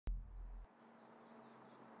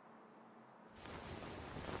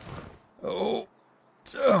Oh.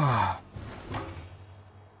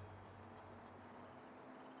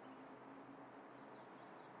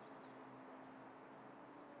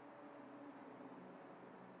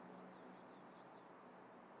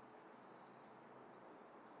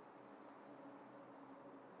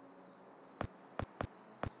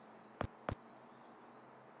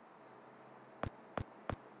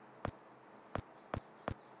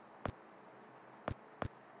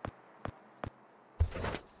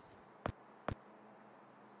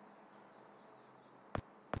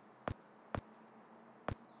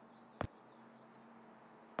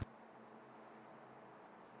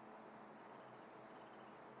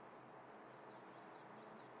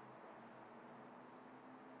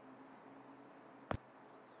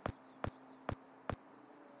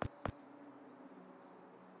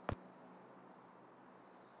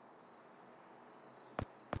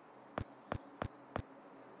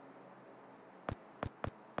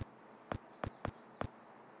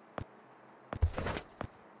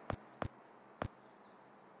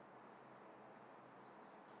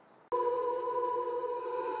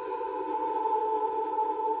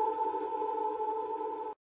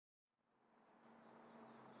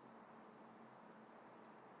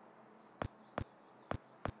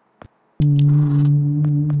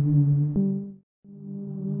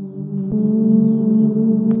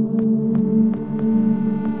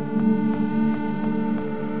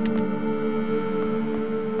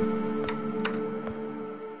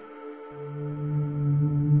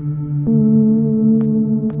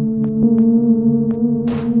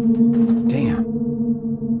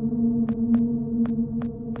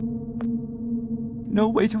 No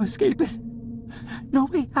way to escape it. No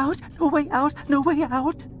way out, no way out, no way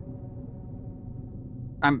out.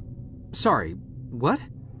 I'm sorry, what?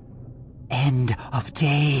 End of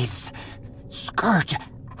days. Scourge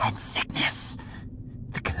and sickness.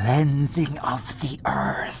 The cleansing of the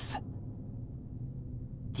earth.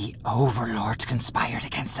 The overlords conspired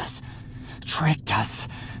against us. Tricked us.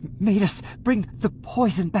 Made us bring the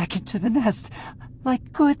poison back into the nest.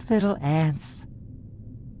 Like good little ants.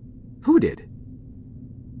 Who did?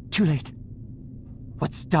 Too late.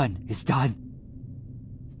 What's done is done.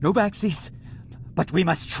 No backsies, but we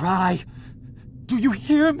must try. Do you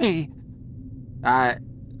hear me?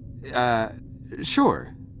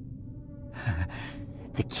 Sure.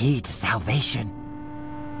 The key to salvation.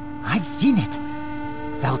 I've seen it,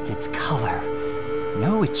 felt its color,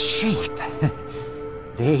 know its shape.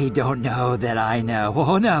 They don't know that I know.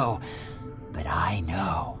 Oh no, but I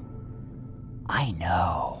know. I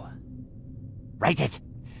know. Write it.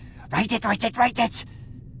 Write it, write it, write it!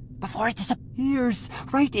 Before it disappears!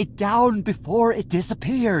 Write it down before it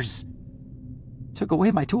disappears! Took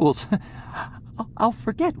away my tools. I'll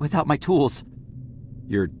forget without my tools.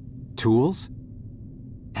 Your tools?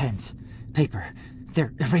 Pens, paper,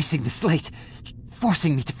 they're erasing the slate,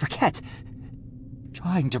 forcing me to forget.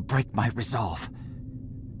 Trying to break my resolve.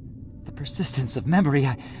 The persistence of memory,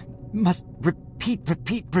 I must repeat,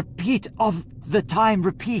 all the time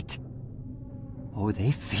repeat. Oh,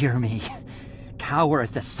 they fear me, cower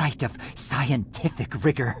at the sight of scientific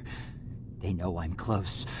rigor. They know I'm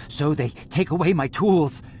close, so they take away my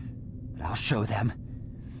tools. But I'll show them.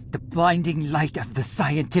 The blinding light of the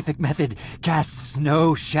scientific method casts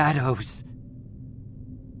no shadows.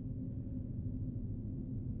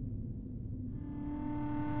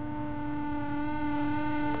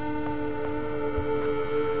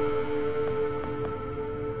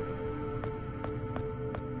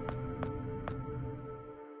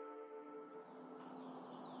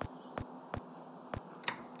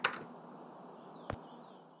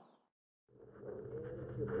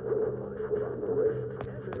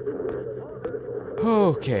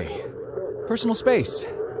 Okay. Personal space.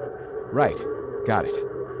 Right. Got it.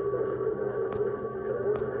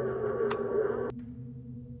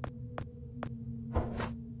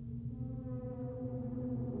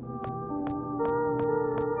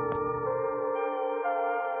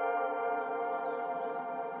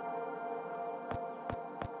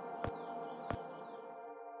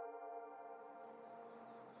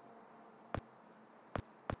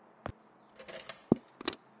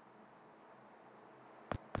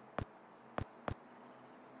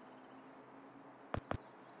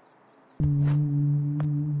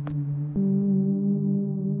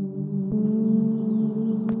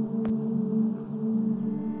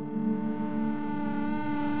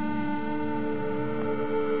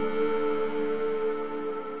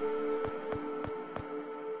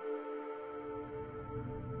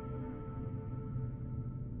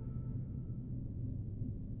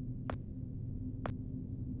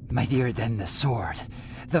 Mightier than the sword.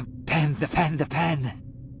 The pen, the pen, the pen.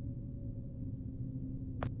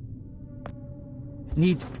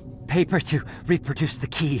 Need paper to reproduce the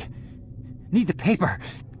key. Need the paper.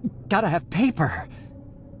 Gotta have paper.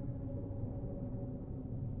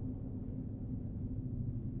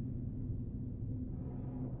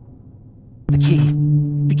 The key.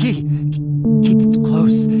 The key. Keep it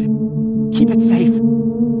close. Keep it safe.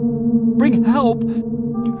 Bring help.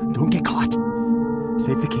 Don't get caught.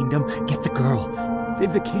 Save the kingdom, get the girl.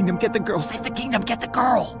 Save the kingdom, get the girl. Save the kingdom, get the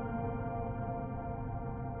girl.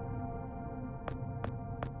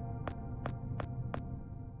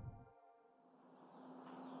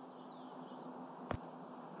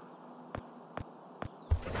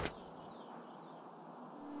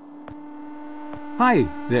 Hi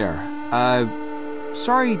there.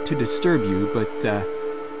 Sorry to disturb you, but,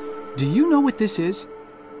 do you know what this is?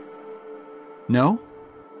 No?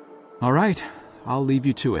 All right, I'll leave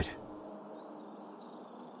you to it.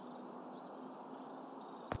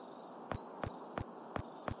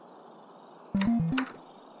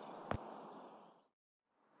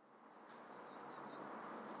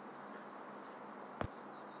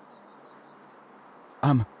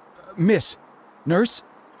 Miss, nurse,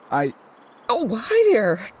 Oh, hi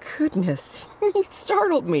there. Goodness, you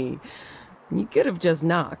startled me. You could have just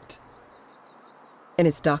knocked. And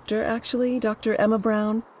it's Doctor, actually, Dr. Emma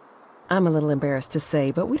Brown. I'm a little embarrassed to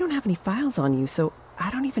say, but we don't have any files on you, so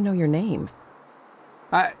I don't even know your name.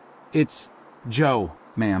 It's Joe,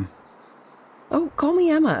 ma'am. Oh, call me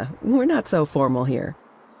Emma. We're not so formal here.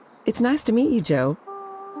 It's nice to meet you, Joe.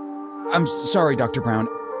 I'm sorry, Dr. Brown.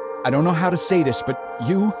 I don't know how to say this, but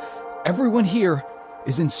everyone here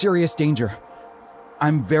is in serious danger.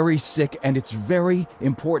 I'm very sick, and it's very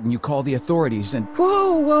important you call the authorities and—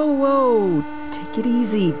 Whoa, whoa, whoa. Take it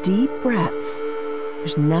easy. Deep breaths.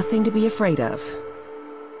 There's nothing to be afraid of.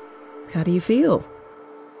 How do you feel?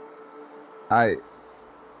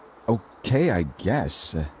 Okay, I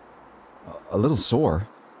guess. A little sore.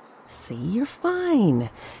 See, you're fine.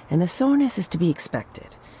 And the soreness is to be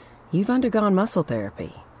expected. You've undergone muscle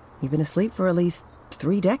therapy. You've been asleep for at least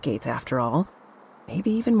 3 decades, after all.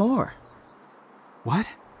 Maybe even more. What?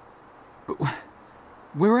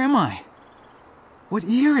 Where am I? What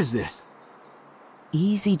year is this?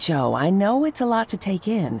 Easy, Joe. I know it's a lot to take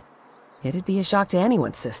in. It'd be a shock to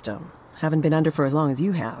anyone's system. Haven't been under for as long as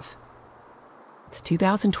you have. It's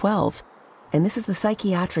 2012, and this is the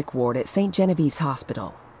psychiatric ward at St. Genevieve's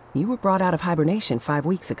Hospital. You were brought out of hibernation 5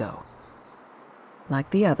 weeks ago.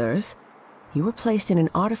 Like the others, you were placed in an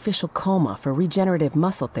artificial coma for regenerative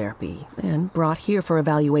muscle therapy and brought here for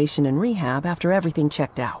evaluation and rehab after everything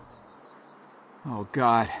checked out. Oh,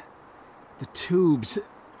 God. The tubes.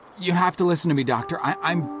 You have to listen to me, Doctor.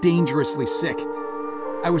 I'm dangerously sick.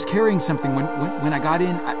 I was carrying something when I got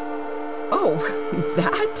in. Oh,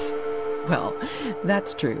 that? Well,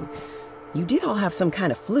 that's true. You did all have some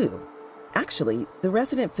kind of flu. Actually, the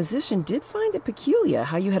resident physician did find it peculiar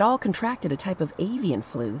how you had all contracted a type of avian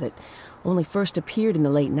flu that only first appeared in the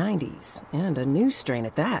late 90s, and a new strain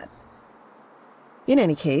at that. In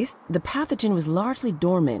any case, the pathogen was largely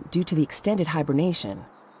dormant due to the extended hibernation.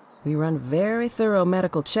 We run very thorough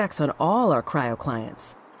medical checks on all our cryo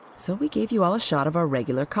clients, so we gave you all a shot of our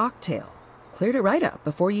regular cocktail. Cleared it right up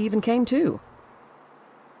before you even came to.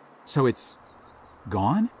 So it's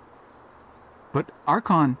gone? But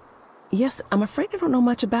Archon— Yes, I'm afraid I don't know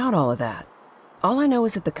much about all of that. All I know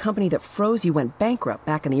is that the company that froze you went bankrupt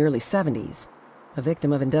back in the early 70s. A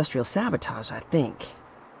victim of industrial sabotage, I think.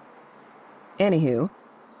 Anywho,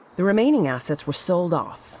 the remaining assets were sold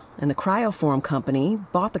off, and the Cryoform company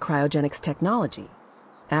bought the cryogenics technology.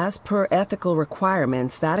 As per ethical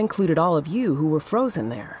requirements, that included all of you who were frozen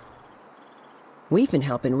there. We've been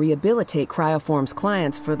helping rehabilitate Cryoform's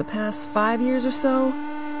clients for the past 5 years or so.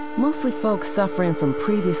 Mostly folks suffering from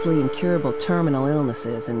previously incurable terminal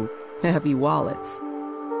illnesses and heavy wallets.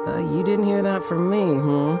 You didn't hear that from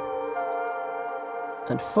me,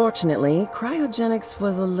 Unfortunately, cryogenics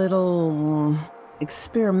was a little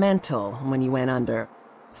experimental when you went under.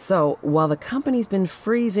 So, while the company's been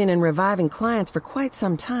freezing and reviving clients for quite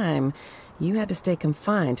some time, you had to stay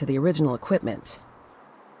confined to the original equipment.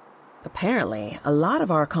 Apparently, a lot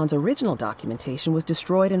of Archon's original documentation was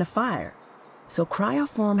destroyed in a fire. So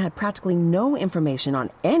Cryoform had practically no information on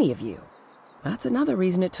any of you. That's another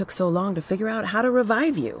reason it took so long to figure out how to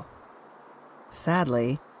revive you.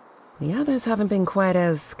 Sadly, the others haven't been quite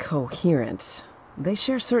as coherent. They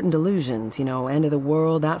share certain delusions, end of the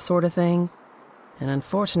world, that sort of thing. An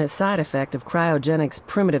unfortunate side effect of cryogenics'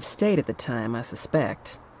 primitive state at the time, I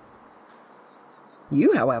suspect.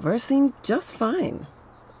 You, however, seem just fine.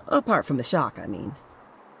 Apart from the shock, I mean.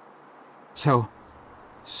 So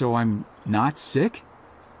I'm not sick?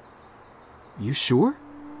 You sure?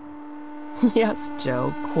 Yes,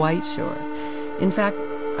 Joe, quite sure. In fact,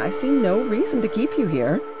 I see no reason to keep you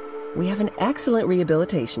here. We have an excellent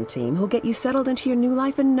rehabilitation team who'll get you settled into your new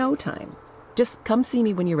life in no time. Just come see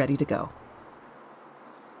me when you're ready to go.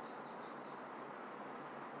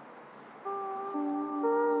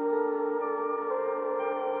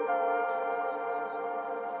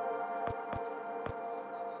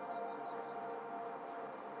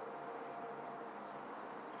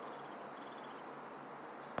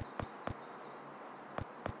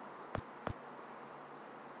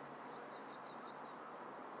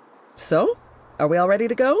 So, are we all ready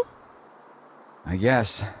to go? I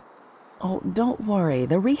guess. Oh, don't worry.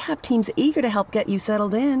 The rehab team's eager to help get you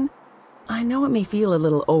settled in. I know it may feel a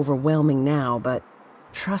little overwhelming now, but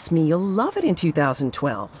trust me, you'll love it in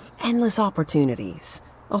 2012. Endless opportunities.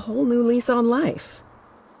 A whole new lease on life.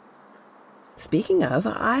 Speaking of,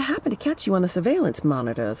 I happened to catch you on the surveillance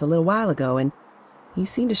monitors a little while ago, and you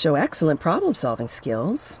seem to show excellent problem-solving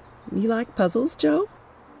skills. You like puzzles, Joe?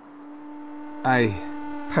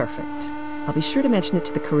 Perfect. I'll be sure to mention it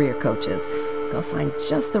to the career coaches. They'll find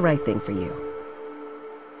just the right thing for you.